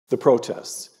The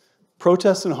protests.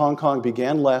 Protests in Hong Kong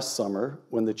began last summer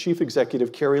when the chief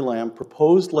executive, Carrie Lam,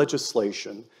 proposed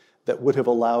legislation that would have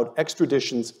allowed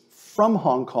extraditions from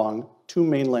Hong Kong to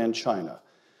mainland China.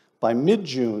 By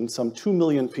mid-June, some 2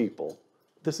 million people,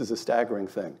 this is a staggering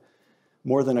thing,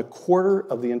 more than a quarter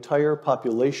of the entire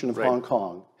population of Hong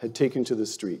Kong had taken to the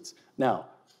streets. Now,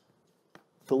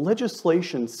 the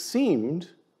legislation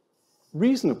seemed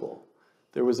reasonable.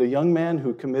 There was a young man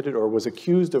who committed or was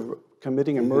accused of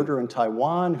committing a murder in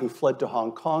Taiwan who fled to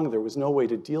Hong Kong. There was no way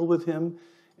to deal with him.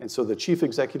 And so the chief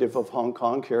executive of Hong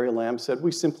Kong, Carrie Lam, said,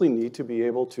 we simply need to be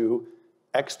able to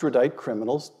extradite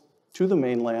criminals to the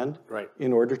mainland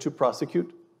in order to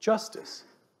prosecute justice.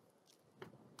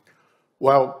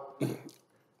 Well,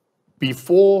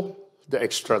 before the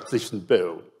extradition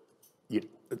bill,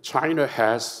 China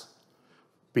has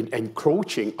been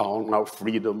encroaching on our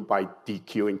freedom by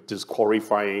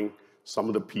disqualifying some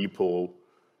of the people,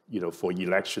 for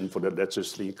election for the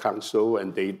legislative council,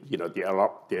 and they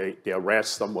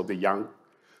arrest some of the young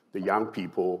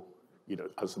people,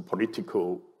 as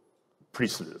political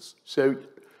prisoners. So,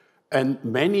 and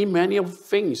many of the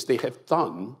things they have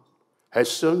done has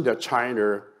shown that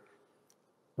China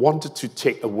wanted to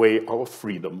take away our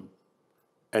freedom,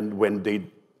 and when they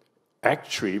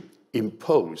actually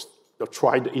imposed or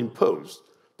tried to impose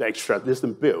the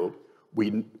extradition bill,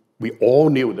 we all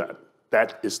knew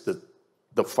that is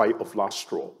the fight of last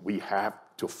straw. We have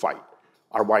to fight.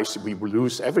 Otherwise, we will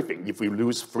lose everything. If we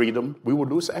lose freedom, we will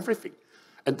lose everything.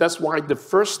 And that's why the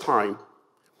first time,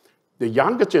 the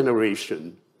younger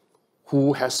generation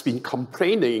who has been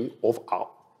complaining of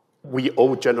we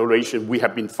old generation, we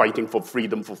have been fighting for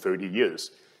freedom for 30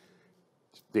 years.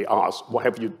 They ask, what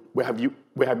have you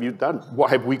done? What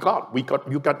have we got?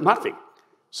 You got nothing.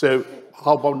 So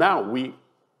how about now?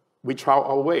 We try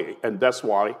our way, and that's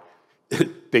why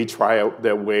they try out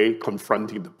their way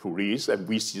confronting the police, and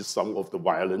we see some of the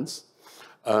violence.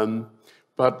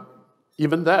 But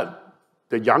even that,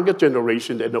 the younger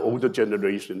generation and the older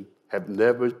generation have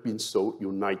never been so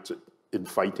united in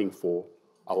fighting for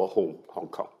our home, Hong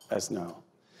Kong. As now.